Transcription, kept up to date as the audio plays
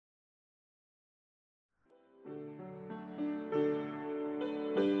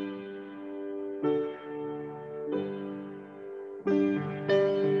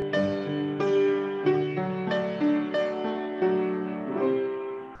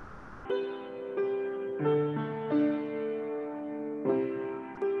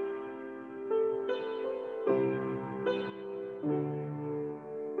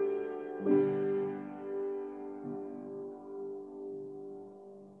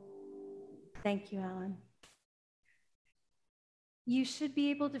Thank you, Alan. You should be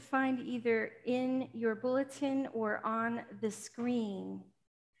able to find either in your bulletin or on the screen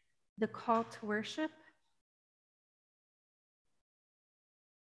the call to worship.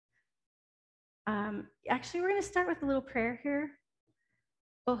 Actually, we're going to start with a little prayer here.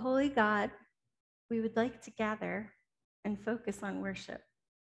 Oh, holy God, we would like to gather and focus on worship.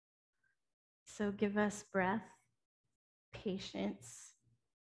 So give us breath, patience,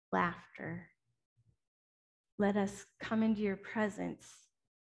 laughter. Let us come into your presence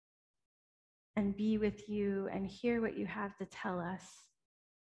and be with you and hear what you have to tell us,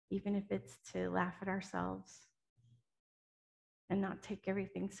 even if it's to laugh at ourselves and not take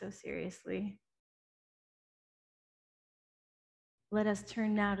everything so seriously. Let us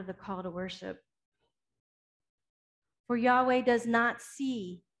turn now to the call to worship. For Yahweh does not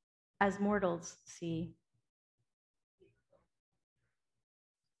see as mortals see,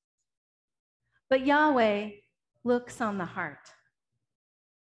 but Yahweh looks on the heart.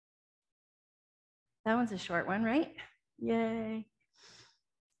 That one's a short one, right? Yay.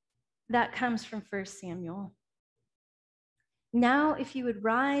 That comes from 1 Samuel. Now, if you would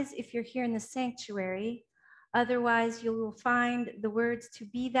rise, if you're here in the sanctuary, otherwise you will find the words "to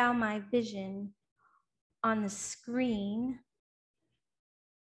be thou my vision" on the screen.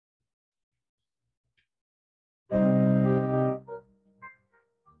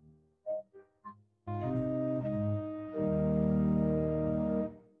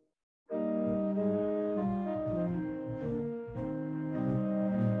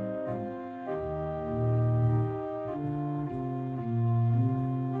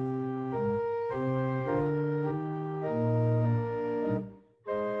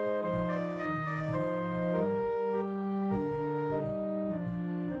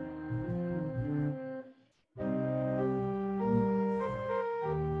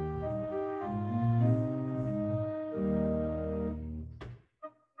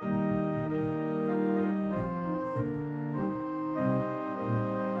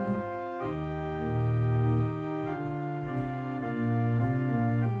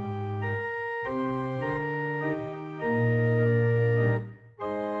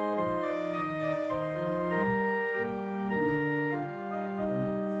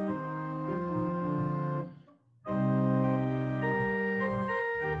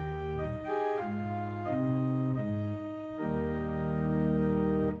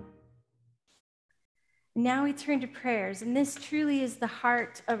 Now we turn to prayers, and this truly is the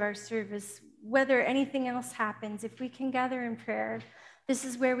heart of our service. Whether anything else happens, if we can gather in prayer, this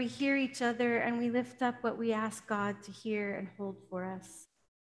is where we hear each other and we lift up what we ask God to hear and hold for us.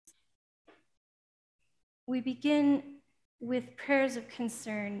 We begin with prayers of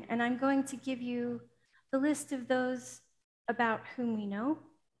concern, and I'm going to give you the list of those about whom we know,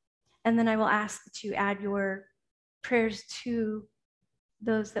 and then I will ask that you add your prayers to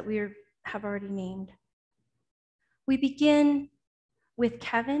those that we have already named. We begin with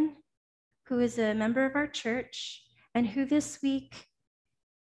Kevin, who is a member of our church and who this week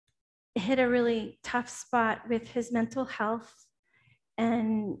hit a really tough spot with his mental health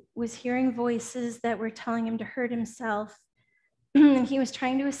and was hearing voices that were telling him to hurt himself. And he was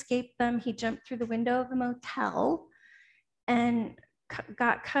trying to escape them. He jumped through the window of a motel and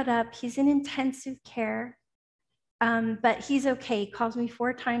got cut up. He's in intensive care, but he's okay. He calls me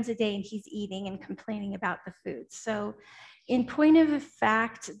 4 times a day and he's eating and complaining about the food. So in point of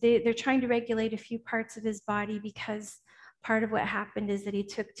fact, they're trying to regulate a few parts of his body because part of what happened is that he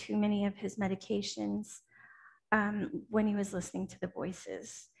took too many of his medications when he was listening to the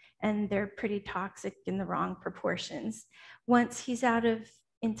voices, and they're pretty toxic in the wrong proportions. Once he's out of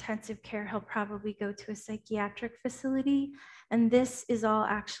intensive care, he'll probably go to a psychiatric facility, and this is all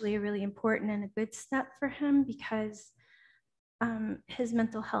actually a really important and a good step for him because his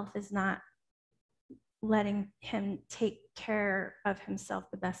mental health is not letting him take care of himself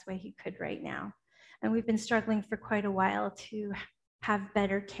the best way he could right now. And we've been struggling for quite a while to have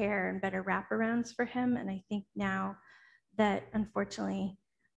better care and better wraparounds for him. And I think now that unfortunately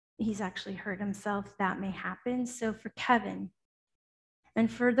he's actually hurt himself, that may happen. So for Kevin,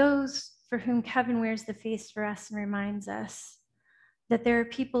 and for those for whom Kevin wears the face for us and reminds us that there are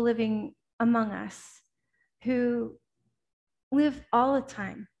people living among us who live all the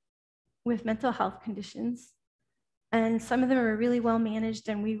time with mental health conditions. And some of them are really well managed,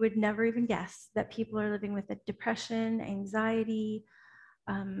 and we would never even guess that people are living with depression, anxiety,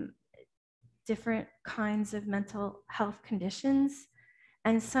 different kinds of mental health conditions.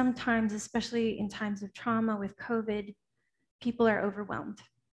 And sometimes, especially in times of trauma with COVID, people are overwhelmed.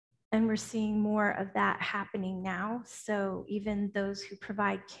 And we're seeing more of that happening now. So even those who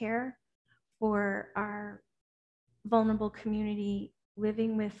provide care for our vulnerable community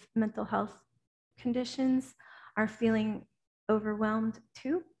living with mental health conditions are feeling overwhelmed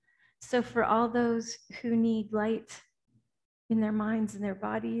too. So for all those who need light in their minds and their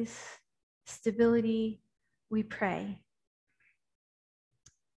bodies, stability, we pray.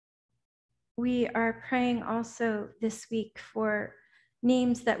 We are praying also this week for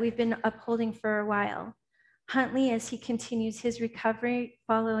names that we've been upholding for a while. Huntley, as he continues his recovery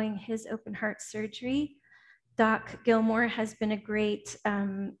following his open heart surgery. Doc Gilmore has been a great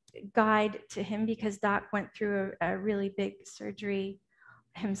guide to him because Doc went through a really big surgery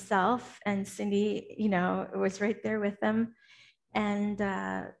himself, and Cindy, was right there with them. And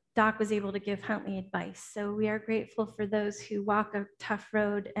Doc was able to give Huntley advice. So we are grateful for those who walk a tough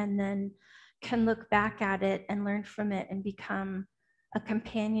road and then can look back at it and learn from it and become a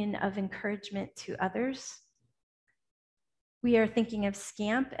companion of encouragement to others. We are thinking of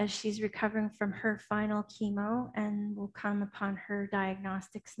Scamp as she's recovering from her final chemo and will come upon her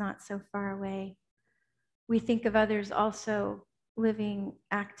diagnostics not so far away. We think of others also living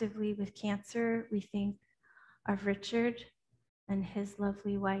actively with cancer. We think of Richard and his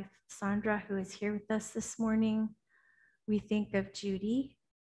lovely wife, Sandra, who is here with us this morning. We think of Judy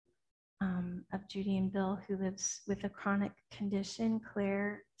and Bill, who lives with a chronic condition.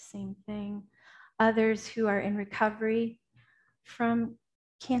 Claire, same thing. Others who are in recovery from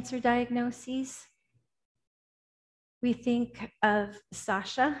cancer diagnoses. We think of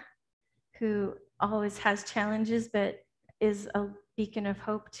Sasha, who always has challenges, but is a beacon of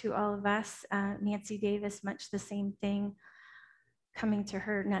hope to all of us. Nancy Davis, much the same thing, coming to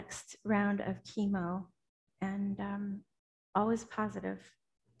her next round of chemo, and always positive.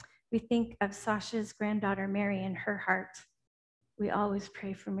 We think of Sasha's granddaughter, Mary, and her heart. We always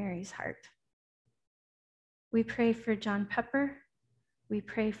pray for Mary's heart. We pray for John Pepper. We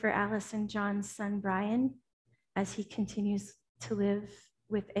pray for Alice and John's son, Brian, as he continues to live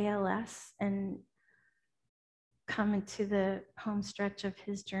with ALS and come into the home stretch of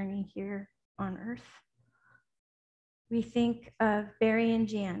his journey here on earth. We think of Barry and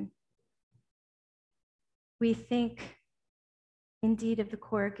Jan. We think indeed of the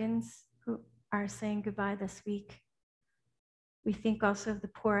Corrigans who are saying goodbye this week. We think also of the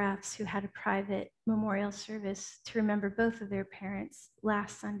Poraths who had a private memorial service to remember both of their parents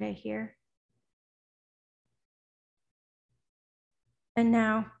last Sunday here. And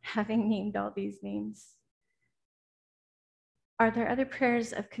now, having named all these names, are there other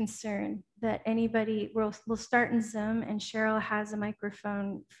prayers of concern that anybody, we'll start in Zoom, and Cheryl has a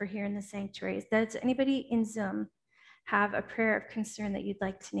microphone for here in the sanctuary. Does anybody in Zoom have a prayer of concern that you'd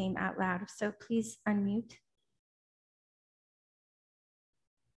like to name out loud? If so, please unmute.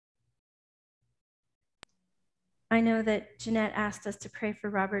 I know that Jeanette asked us to pray for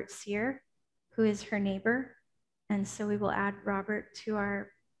Robert Sear, who is her neighbor. And so we will add Robert to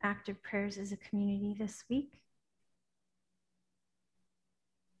our active prayers as a community this week.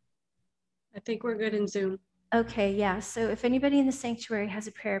 I think we're good in Zoom. Okay, yeah. So if anybody in the sanctuary has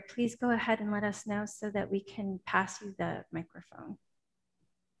a prayer, please go ahead and let us know so that we can pass you the microphone.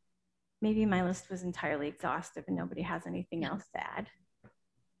 Maybe my list was entirely exhaustive and nobody has anything else to add.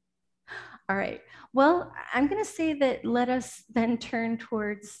 All right. Well, I'm going to say that let us then turn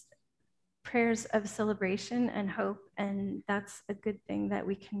towards prayers of celebration and hope, and that's a good thing that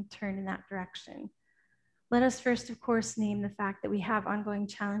we can turn in that direction. Let us first, of course, name the fact that we have ongoing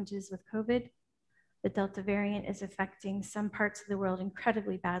challenges with COVID. The Delta variant is affecting some parts of the world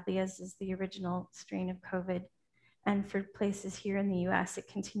incredibly badly, as is the original strain of COVID. And for places here in the US, it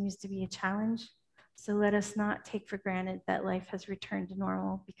continues to be a challenge. So let us not take for granted that life has returned to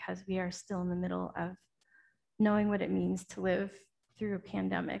normal, because we are still in the middle of knowing what it means to live through a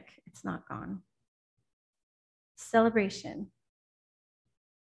pandemic. It's not gone. Celebration.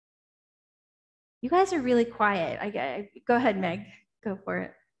 You guys are really quiet. Go ahead, Meg. Go for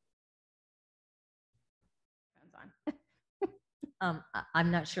it.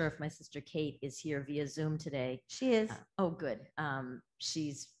 I'm not sure if my sister Kate is here via Zoom today. She is. Oh, good.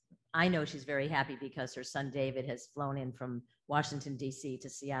 I know she's very happy because her son David has flown in from Washington, D.C. to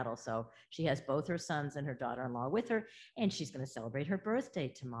Seattle. So she has both her sons and her daughter-in-law with her, and she's going to celebrate her birthday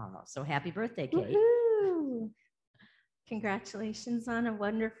tomorrow. So happy birthday, Kate. Woo-hoo. Congratulations on a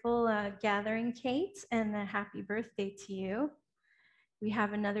wonderful gathering, Kate, and a happy birthday to you. We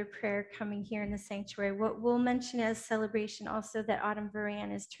have another prayer coming here in the sanctuary. What we'll mention as celebration also that Autumn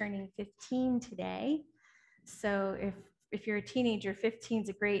Varan is turning 15 today. So if you're a teenager, 15 is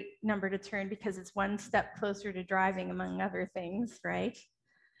a great number to turn because it's one step closer to driving, among other things, right?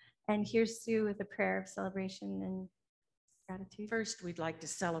 And here's Sue with a prayer of celebration and gratitude. First, we'd like to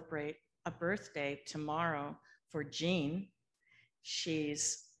celebrate a birthday tomorrow for Jean.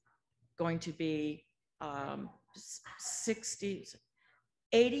 She's going to be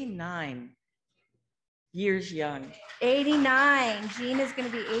 89 years young. 89. Jean is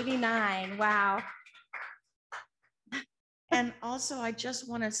going to be 89. Wow. And also, I just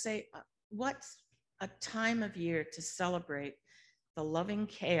want to say, what's a time of year to celebrate the loving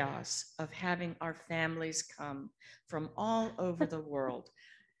chaos of having our families come from all over the world.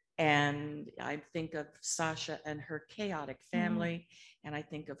 And I think of Sasha and her chaotic family, and I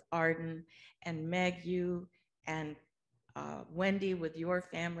think of Arden and Meg, you, and Wendy with your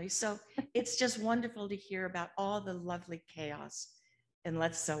family. So it's just wonderful to hear about all the lovely chaos, and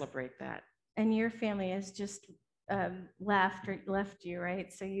let's celebrate that. And your family has just left you,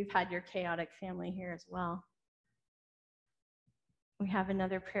 right? So you've had your chaotic family here as well. We have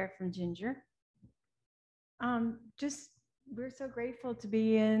another prayer from Ginger. We're so grateful to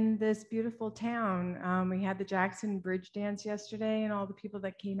be in this beautiful town. We had the Jackson Bridge dance yesterday and all the people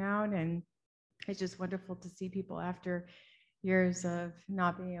that came out, and it's just wonderful to see people after years of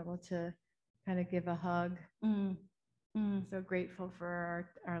not being able to kind of give a hug. So grateful for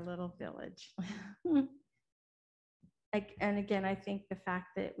our little village. And again, I think the fact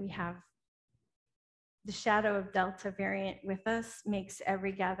that we have the shadow of Delta variant with us makes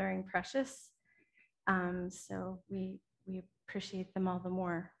every gathering precious. So we appreciate them all the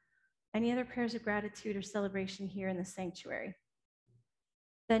more. Any other prayers of gratitude or celebration here in the sanctuary?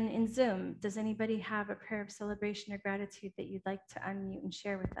 Then in Zoom, does anybody have a prayer of celebration or gratitude that you'd like to unmute and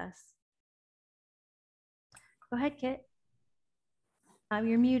share with us? Go ahead, Kit.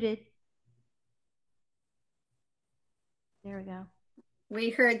 You're muted. There we go. We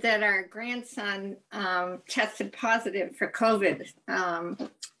heard that our grandson tested positive for COVID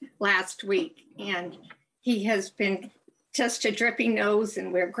last week, and he has been just a drippy nose,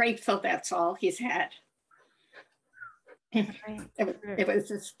 and we're grateful that's all he's had. Right. It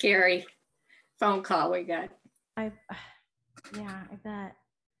was a scary phone call we got. Yeah, I bet.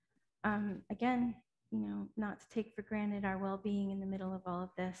 Again, not to take for granted our well-being in the middle of all of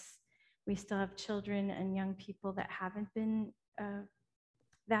this. We still have children and young people that haven't been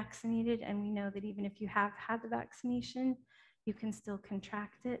vaccinated, and we know that even if you have had the vaccination, you can still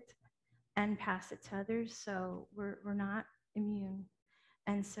contract it and pass it to others. So we're not immune.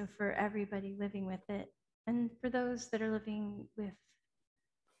 And so for everybody living with it, and for those that are living with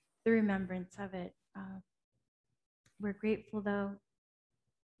the remembrance of it, we're grateful though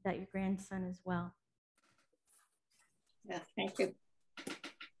that your grandson is well. Yeah, thank you.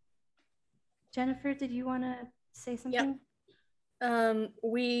 Jennifer, did you want to say something?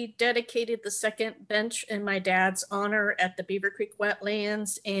 We dedicated the second bench in my dad's honor at the Beaver Creek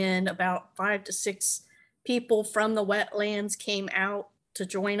wetlands, and about 5 to 6 people from the wetlands came out to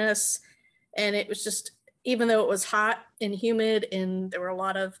join us. And it was just, even though it was hot and humid and there were a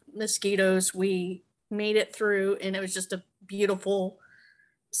lot of mosquitoes, we made it through, and it was just a beautiful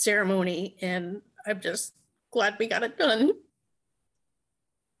ceremony. And I'm just glad we got it done.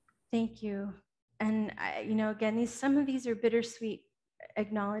 Thank you. And again, some of these are bittersweet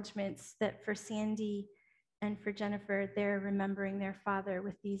acknowledgments that for Sandy and for Jennifer, they're remembering their father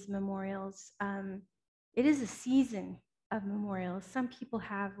with these memorials. It is a season of memorials. Some people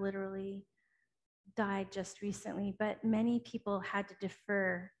have literally died just recently, but many people had to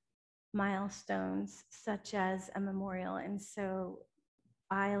defer milestones such as a memorial. And so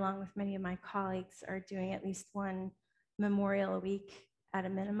I, along with many of my colleagues, are doing at least one memorial a week at a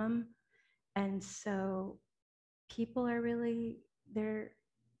minimum. And so people are really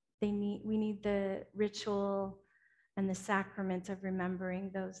we need the ritual and the sacrament of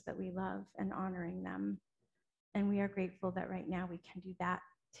remembering those that we love and honoring them. And we are grateful that right now we can do that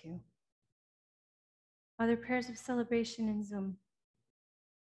too. Other prayers of celebration in Zoom?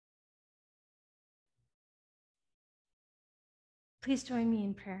 Please join me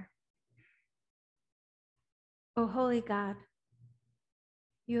in prayer. O holy God,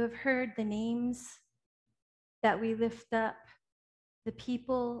 you have heard the names that we lift up, the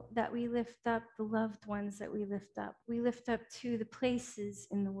people that we lift up, the loved ones that we lift up. We lift up to the places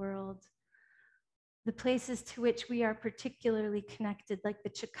in the world, the places to which we are particularly connected, like the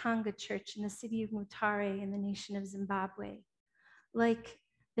Chikanga Church in the city of Mutare in the nation of Zimbabwe, like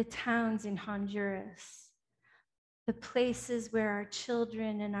the towns in Honduras, the places where our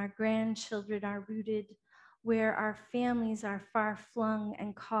children and our grandchildren are rooted, where our families are far flung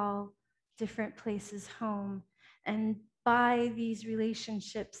and call different places home. And by these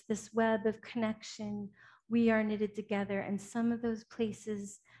relationships, this web of connection, we are knitted together. And some of those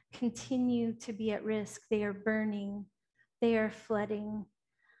places continue to be at risk. They are burning, they are flooding.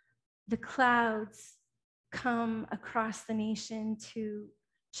 the clouds come across the nation to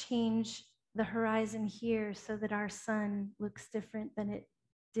change the horizon here so that our sun looks different than it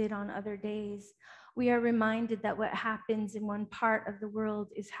did on other days. We are reminded that what happens in one part of the world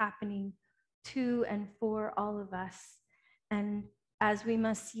is happening to and for all of us. And as we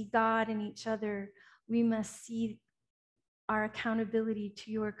must see God in each other, we must see our accountability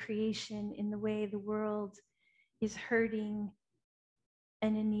to your creation in the way the world is hurting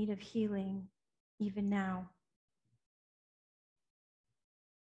and in need of healing even now.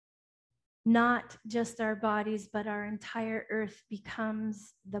 Not just our bodies, but our entire earth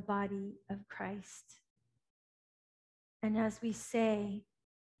becomes the body of Christ. And as we say,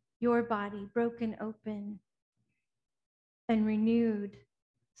 your body broken open and renewed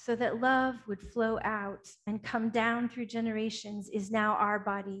so that love would flow out and come down through generations is now our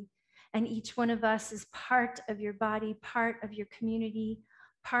body. And each one of us is part of your body, part of your community,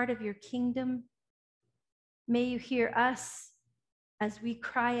 part of your kingdom. May you hear us as we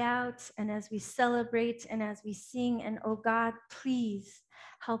cry out and as we celebrate and as we sing. And oh God, please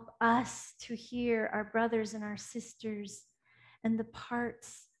help us to hear our brothers and our sisters and the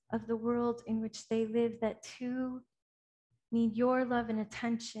parts of the world in which they live that too need your love and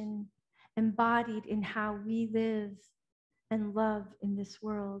attention embodied in how we live and love in this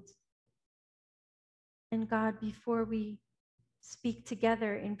world. And God, before we speak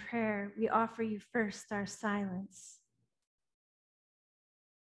together in prayer, we offer you first our silence.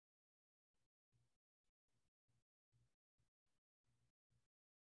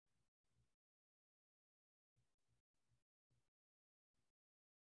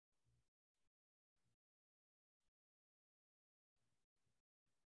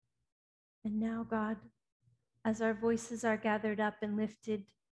 And now, God, as our voices are gathered up and lifted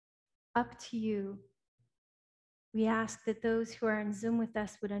up to you, we ask that those who are in Zoom with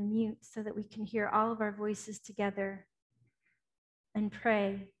us would unmute so that we can hear all of our voices together and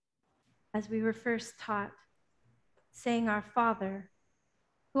pray as we were first taught, saying, Our Father,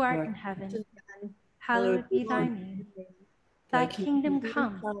 who art in heaven, hallowed be thy name. Thy kingdom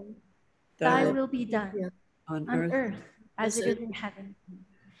come, thy will be done on earth as it is in heaven.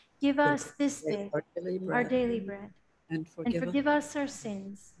 Give us this day our daily bread, and forgive us our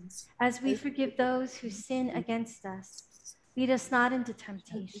sins, as we forgive those who sin against us. Lead us not into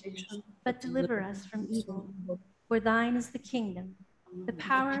temptation, but deliver us from evil. For thine is the kingdom, the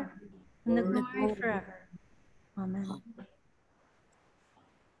power, and the glory forever. Amen.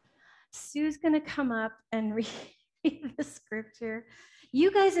 Sue's going to come up and read the scripture. You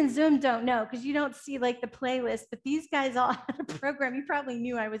guys in Zoom don't know because you don't see like the playlist, but these guys all had a program. You probably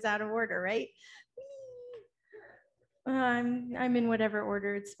knew I was out of order, right? I'm in whatever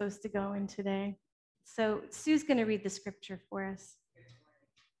order it's supposed to go in today. So Sue's going to read the scripture for us.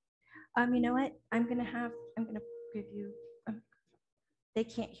 You know what? I'm going to give you, they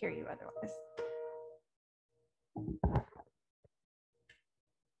can't hear you otherwise.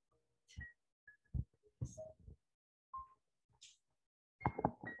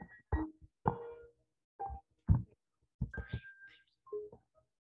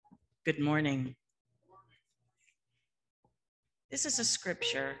 Good morning. This is a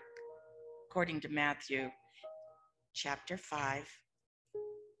scripture according to Matthew chapter 5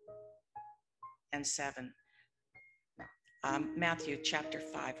 and 7. Matthew chapter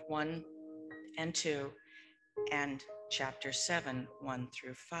 5, 1 and 2, and chapter 7, 1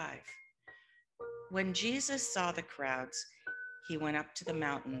 through 5. When Jesus saw the crowds, he went up to the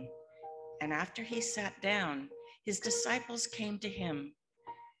mountain, and after he sat down, his disciples came to him.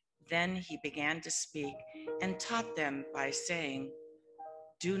 Then he began to speak and taught them by saying,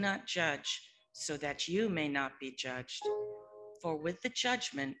 Do not judge, so that you may not be judged. For with the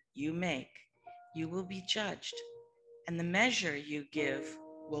judgment you make, you will be judged, and the measure you give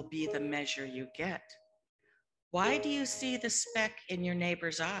will be the measure you get. Why do you see the speck in your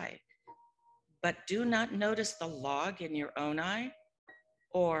neighbor's eye, but do not notice the log in your own eye?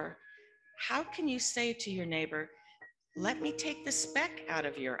 Or how can you say to your neighbor, Let me take the speck out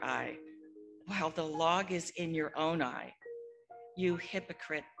of your eye, while the log is in your own eye? You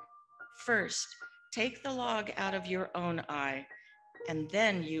hypocrite, first take the log out of your own eye, and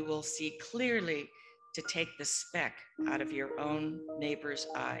then you will see clearly to take the speck out of your own neighbor's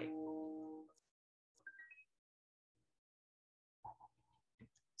eye.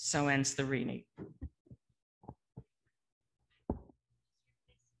 So ends the reading.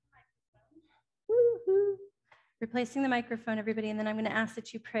 Woo-hoo. Replacing the microphone, everybody, and then I'm going to ask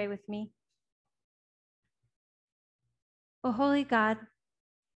that you pray with me. Oh, holy God,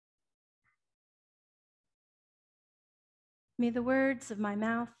 may the words of my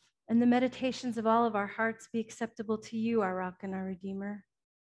mouth and the meditations of all of our hearts be acceptable to you, our rock and our redeemer.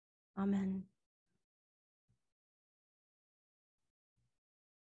 Amen.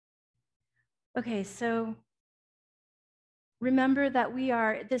 Okay, so remember that we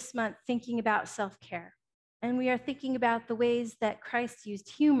are this month thinking about self-care, and we are thinking about the ways that Christ used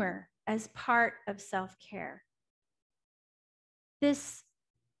humor as part of self-care. This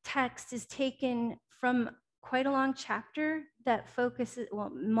text is taken from quite a long chapter that focuses, well,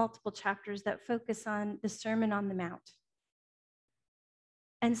 multiple chapters that focus on the Sermon on the Mount.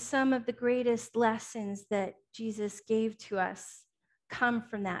 And some of the greatest lessons that Jesus gave to us come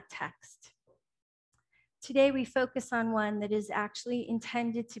from that text. Today, we focus on one that is actually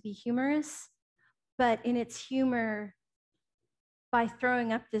intended to be humorous, but in its humor, by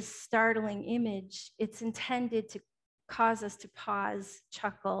throwing up this startling image, it's intended to cause us to pause,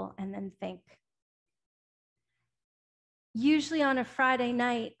 chuckle, and then think. Usually on a Friday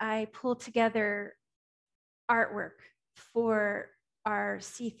night, I pull together artwork for our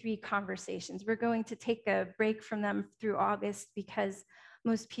C3 conversations. We're going to take a break from them through August because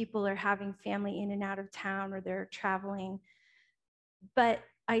most people are having family in and out of town or they're traveling. But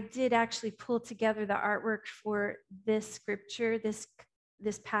I did actually pull together the artwork for this scripture this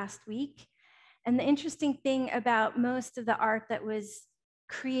past week. And the interesting thing about most of the art that was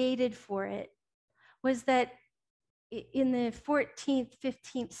created for it was that in the 14th,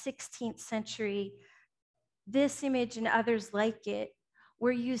 15th, 16th century, this image and others like it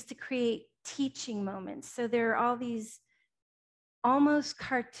were used to create teaching moments. So there are all these almost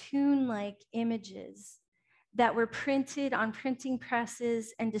cartoon-like images that were printed on printing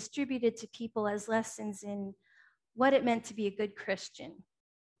presses and distributed to people as lessons in what it meant to be a good Christian.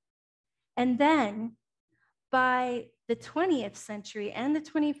 And then by the 20th century and the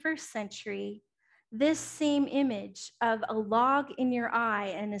 21st century, this same image of a log in your eye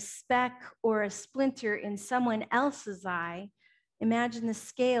and a speck or a splinter in someone else's eye, imagine the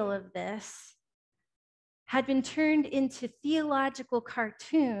scale of this, had been turned into theological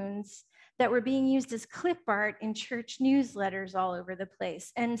cartoons that were being used as clip art in church newsletters all over the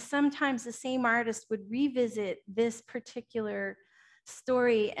place. And sometimes the same artist would revisit this particular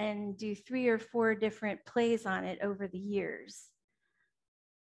story and do 3 or 4 different plays on it over the years.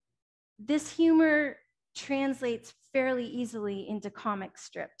 This humor translates fairly easily into comic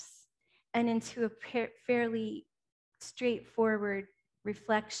strips and into a fairly straightforward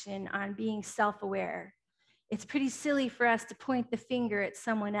reflection on being self-aware. It's pretty silly for us to point the finger at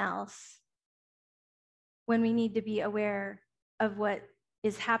someone else when we need to be aware of what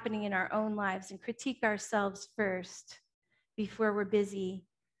is happening in our own lives and critique ourselves first before we're busy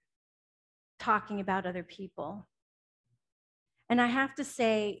talking about other people. And I have to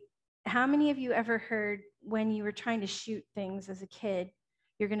say, how many of you ever heard when you were trying to shoot things as a kid,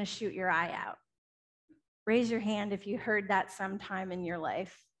 you're going to shoot your eye out? Raise your hand if you heard that sometime in your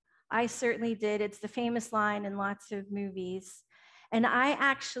life. I certainly did. It's the famous line in lots of movies. And I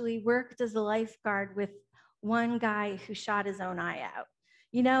actually worked as a lifeguard with one guy who shot his own eye out.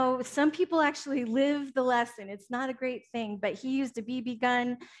 You know, some people actually live the lesson. It's not a great thing, but he used a BB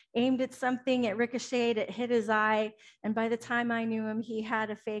gun, aimed at something, it ricocheted, it hit his eye. And by the time I knew him, he had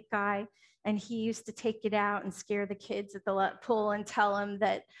a fake eye. And he used to take it out and scare the kids at the pool and tell them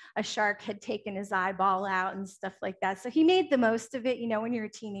that a shark had taken his eyeball out and stuff like that. So he made the most of it. You know, when you're a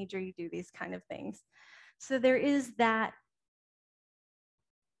teenager, you do these kind of things. So there is that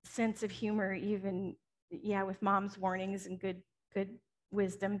sense of humor, even, yeah, with mom's warnings and good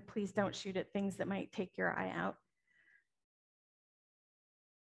wisdom. Please don't shoot at things that might take your eye out.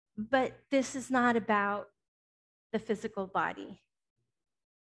 But this is not about the physical body.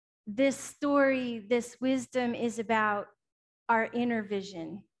 This story, this wisdom is about our inner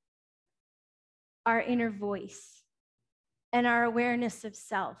vision, our inner voice, and our awareness of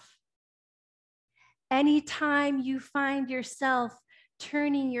self. Anytime you find yourself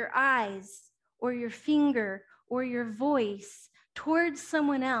turning your eyes or your finger or your voice towards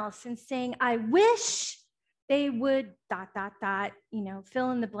someone else and saying, I wish they would ... you know,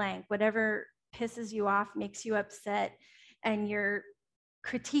 fill in the blank, whatever pisses you off, makes you upset, and you're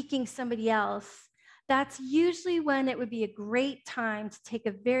critiquing somebody else, that's usually when it would be a great time to take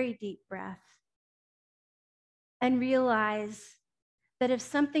a very deep breath and realize that if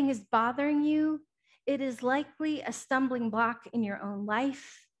something is bothering you, it is likely a stumbling block in your own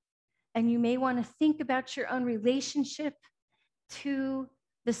life, and you may want to think about your own relationship to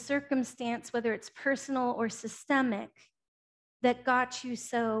the circumstance, whether it's personal or systemic, that got you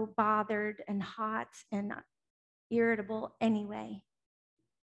so bothered and hot and irritable anyway.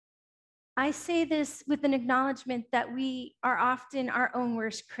 I say this with an acknowledgement that we are often our own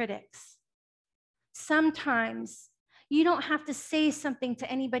worst critics. Sometimes you don't have to say something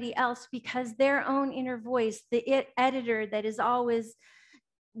to anybody else because their own inner voice, the editor that is always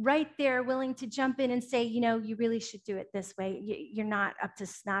right there willing to jump in and say, you really should do it this way. You're not up to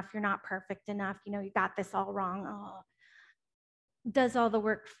snuff. You're not perfect enough. You got this all wrong. Oh, does all the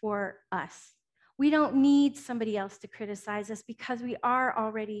work for us. We don't need somebody else to criticize us because we are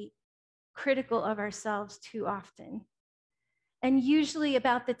already critical of ourselves too often. And usually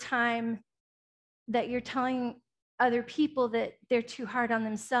about the time that you're telling other people that they're too hard on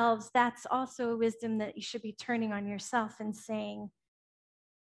themselves, that's also a wisdom that you should be turning on yourself and saying,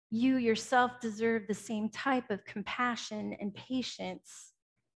 you yourself deserve the same type of compassion and patience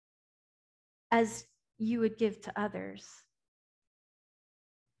as you would give to others.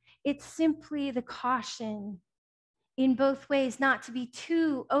 It's simply the caution in both ways, not to be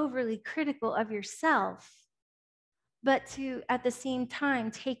too overly critical of yourself, but to, at the same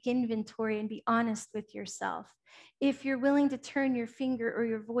time, take inventory and be honest with yourself. If you're willing to turn your finger or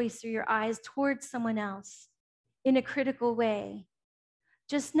your voice or your eyes towards someone else in a critical way,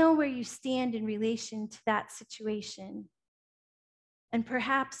 just know where you stand in relation to that situation and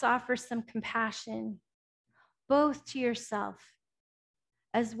perhaps offer some compassion, both to yourself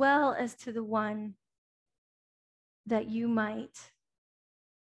as well as to the one that you might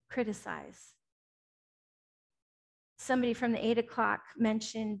criticize. Somebody from the 8 o'clock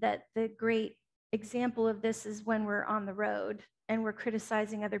mentioned that the great example of this is when we're on the road and we're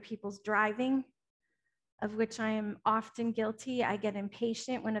criticizing other people's driving, of which I am often guilty. I get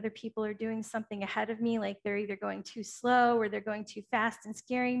impatient when other people are doing something ahead of me, like they're either going too slow or they're going too fast and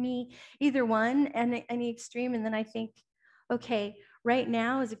scaring me, either one, and any extreme. And then I think, okay, right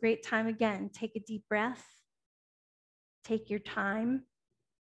now is a great time again. Take a deep breath. Take your time.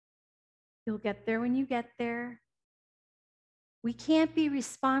 You'll get there when you get there. We can't be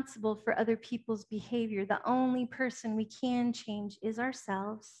responsible for other people's behavior. The only person we can change is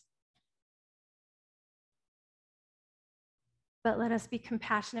ourselves. But let us be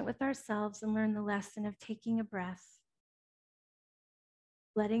compassionate with ourselves and learn the lesson of taking a breath,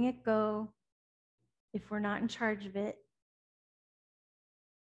 letting it go if we're not in charge of it,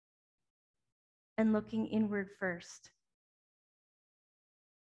 and looking inward first.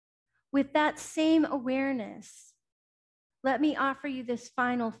 With that same awareness, let me offer you this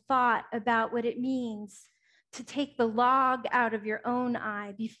final thought about what it means to take the log out of your own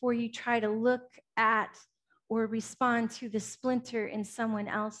eye before you try to look at or respond to the splinter in someone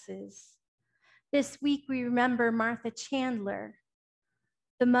else's. This week, we remember Martha Chandler,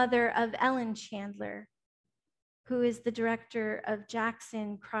 the mother of Ellen Chandler, who is the director of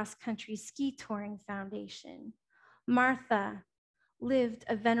Jackson Cross Country Ski Touring Foundation. Martha lived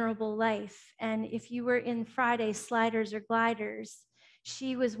a venerable life, and if you were in Friday sliders or gliders,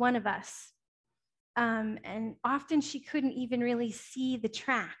 she was one of us. And often she couldn't even really see the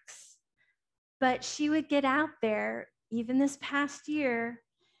tracks, but she would get out there, even this past year,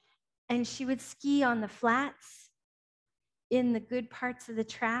 and she would ski on the flats in the good parts of the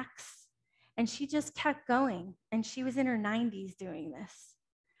tracks, and she just kept going, and she was in her 90s doing this.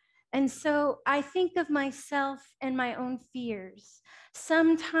 And so I think of myself and my own fears.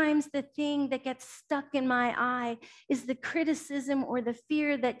 Sometimes the thing that gets stuck in my eye is the criticism or the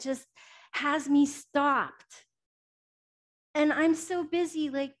fear that just has me stopped. And I'm so busy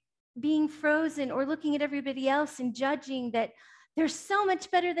like being frozen or looking at everybody else and judging that they're so much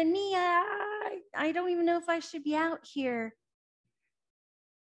better than me. I don't even know if I should be out here.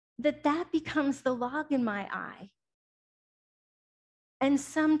 That becomes the log in my eye. And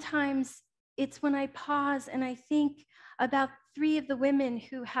sometimes it's when I pause and I think about 3 of the women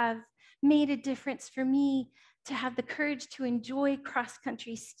who have made a difference for me to have the courage to enjoy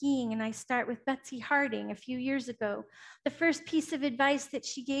cross-country skiing. And I start with Betsy Harding a few years ago. The first piece of advice that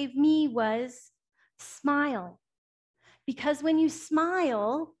she gave me was smile. Because when you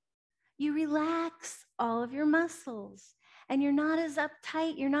smile, you relax all of your muscles and you're not as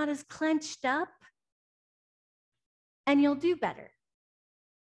uptight, you're not as clenched up, and you'll do better.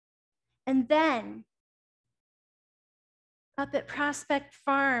 And then up at Prospect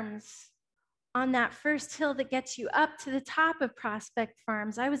Farms, on that first hill that gets you up to the top of Prospect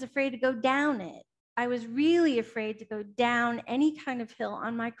Farms, I was afraid to go down it. I was really afraid to go down any kind of hill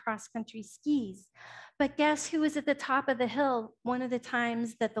on my cross-country skis. But guess who was at the top of the hill one of the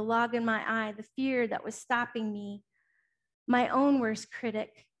times that the log in my eye, the fear that was stopping me, my own worst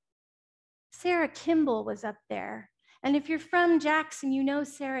critic? Sarah Kimball was up there. And if you're from Jackson, you know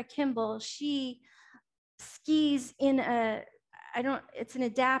Sarah Kimball. She skis in a it's an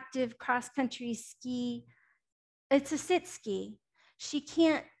adaptive cross-country ski. It's a sit ski. She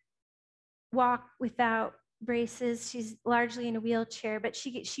can't walk without braces. She's largely in a wheelchair, but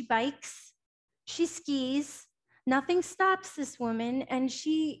she bikes, she skis. Nothing stops this woman, and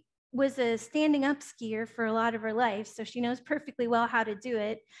she was a standing up skier for a lot of her life, so she knows perfectly well how to do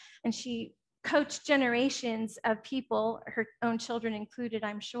it. And she coached generations of people, her own children included,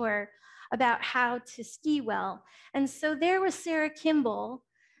 I'm sure, about how to ski well. And so there was Sarah Kimball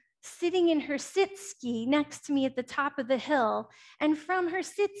sitting in her sit ski next to me at the top of the hill. And from her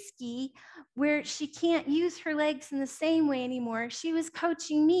sit ski, where she can't use her legs in the same way anymore, she was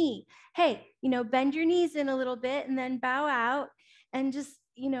coaching me. Hey, bend your knees in a little bit and then bow out and just,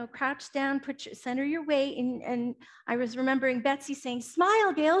 crouch down, center your weight. And I was remembering Betsy saying,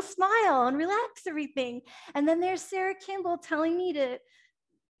 smile, Gail, smile, and relax everything. And then there's Sarah Kimball telling me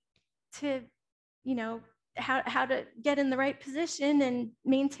to how to get in the right position and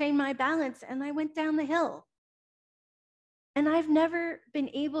maintain my balance. And I went down the hill. And I've never been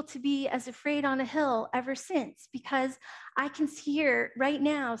able to be as afraid on a hill ever since, because I can hear right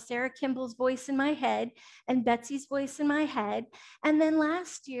now Sarah Kimball's voice in my head and Betsy's voice in my head. And then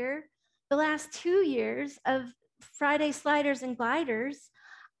last year, the last 2 years of Friday Sliders and Gliders,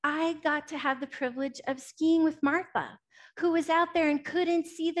 I got to have the privilege of skiing with Martha, who was out there and couldn't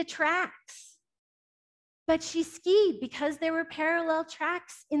see the tracks. But she skied because there were parallel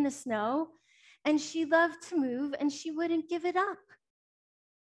tracks in the snow, and she loved to move and she wouldn't give it up.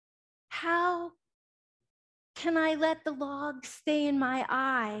 How can I let the log stay in my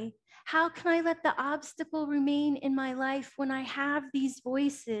eye? How can I let the obstacle remain in my life when I have these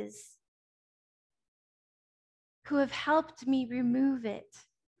voices who have helped me remove it?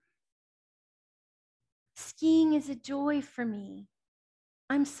 Skiing is a joy for me.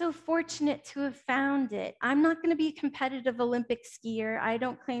 I'm so fortunate to have found it. I'm not going to be a competitive Olympic skier. I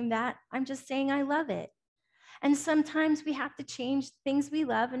don't claim that. I'm just saying I love it. And sometimes we have to change things we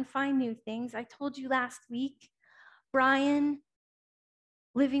love and find new things. I told you last week, Brian,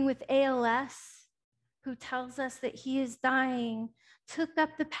 living with ALS, who tells us that he is dying, took up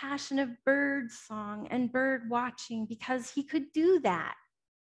the passion of bird song and bird watching because he could do that.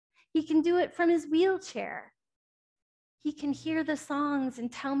 He can do it from his wheelchair. He can hear the songs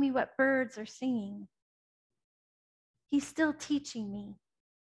and tell me what birds are singing. He's still teaching me.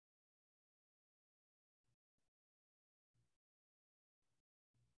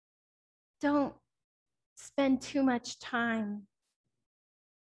 Don't spend too much time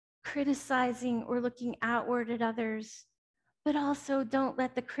criticizing or looking outward at others, but also don't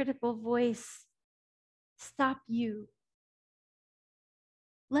let the critical voice stop you.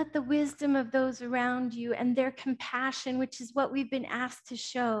 Let the wisdom of those around you and their compassion, which is what we've been asked to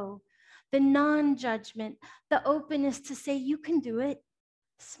show, the non-judgment, the openness to say, you can do it.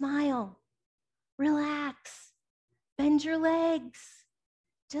 Smile, relax, bend your legs.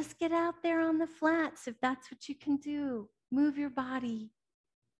 Just get out there on the flats if that's what you can do. Move your body.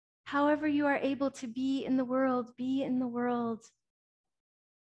 However you are able to be in the world, be in the world.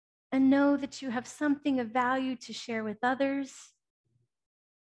 And know that you have something of value to share with others,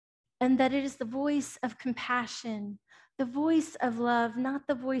 and that it is the voice of compassion, the voice of love, not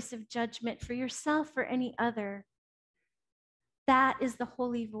the voice of judgment for yourself or any other. That is the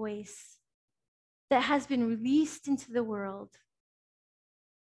holy voice that has been released into the world.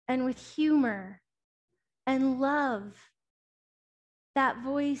 And with humor and love, that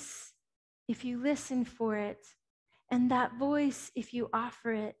voice, if you listen for it, and that voice, if you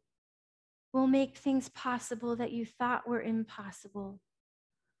offer it, will make things possible that you thought were impossible.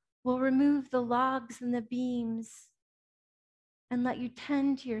 Will remove the logs and the beams and let you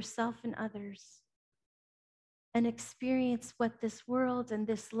tend to yourself and others and experience what this world and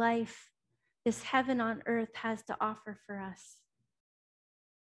this life, this heaven on earth has to offer for us.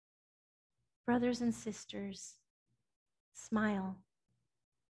 Brothers and sisters, smile,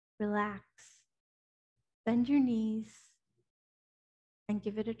 relax, bend your knees, and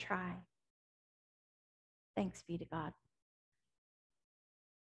give it a try. Thanks be to God.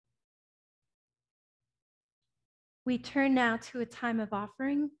 We turn now to a time of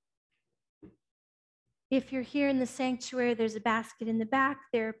offering. If you're here in the sanctuary, there's a basket in the back,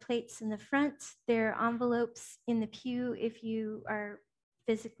 there are plates in the front, there are envelopes in the pew if you are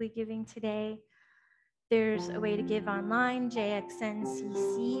physically giving today. There's a way to give online,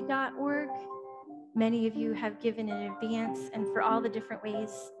 jxncc.org. Many of you have given in advance, and for all the different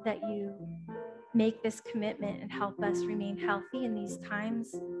ways that you make this commitment and help us remain healthy in these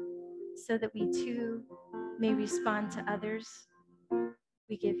times so that we too may respond to others,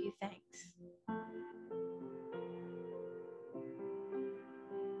 we give you thanks.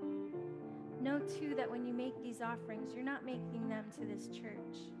 Know too that when you make these offerings, you're not making them to this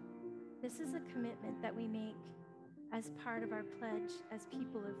church. This is a commitment that we make as part of our pledge as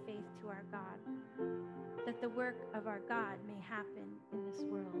people of faith to our God, that the work of our God may happen in this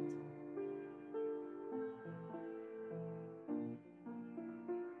world.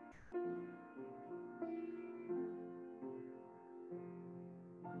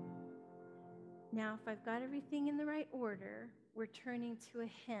 Now, if I've got everything in the right order, we're turning to a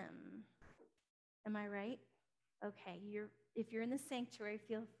hymn. Am I right? Okay, if you're in the sanctuary,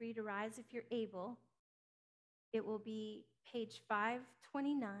 feel free to rise if you're able. It will be page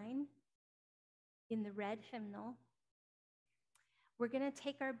 529 in the red hymnal. We're going to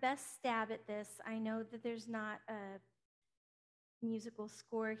take our best stab at this. I know that there's not a musical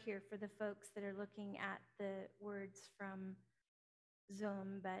score here for the folks that are looking at the words from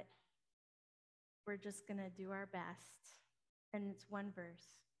Zoom, but we're just going to do our best. And it's one verse.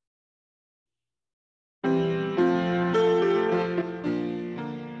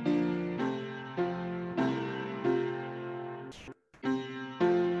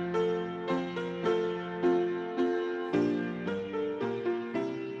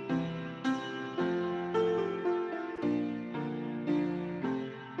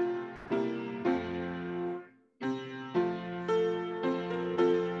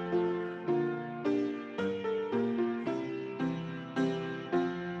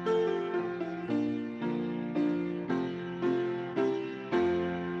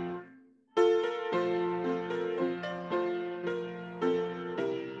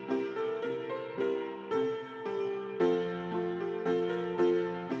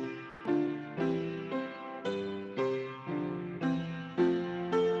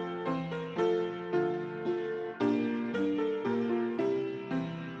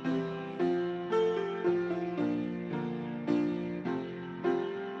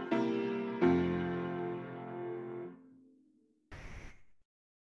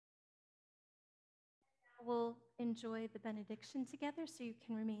 We'll enjoy the benediction together, so you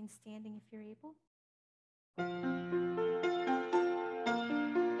can remain standing if you're able.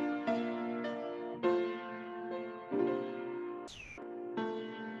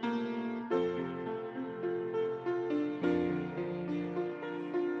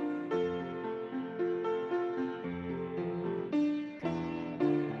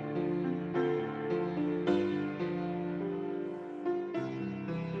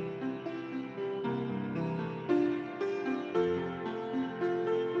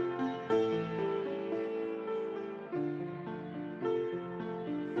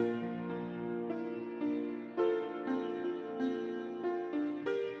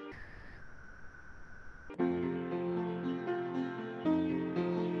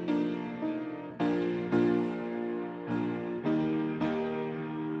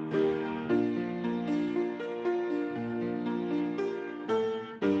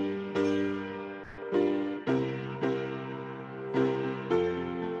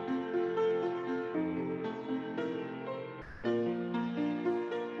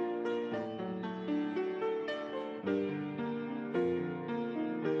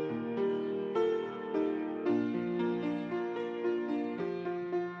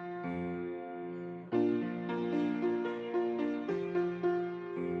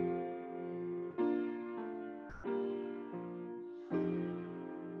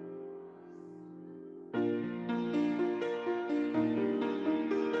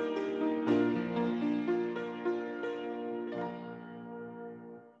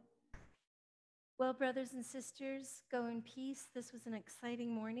 Well, brothers and sisters, go in peace. This was an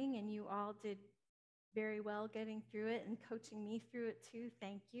exciting morning, and you all did very well getting through it and coaching me through it too.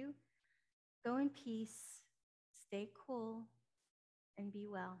 Thank you. Go in peace, stay cool, and be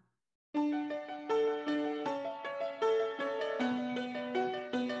well.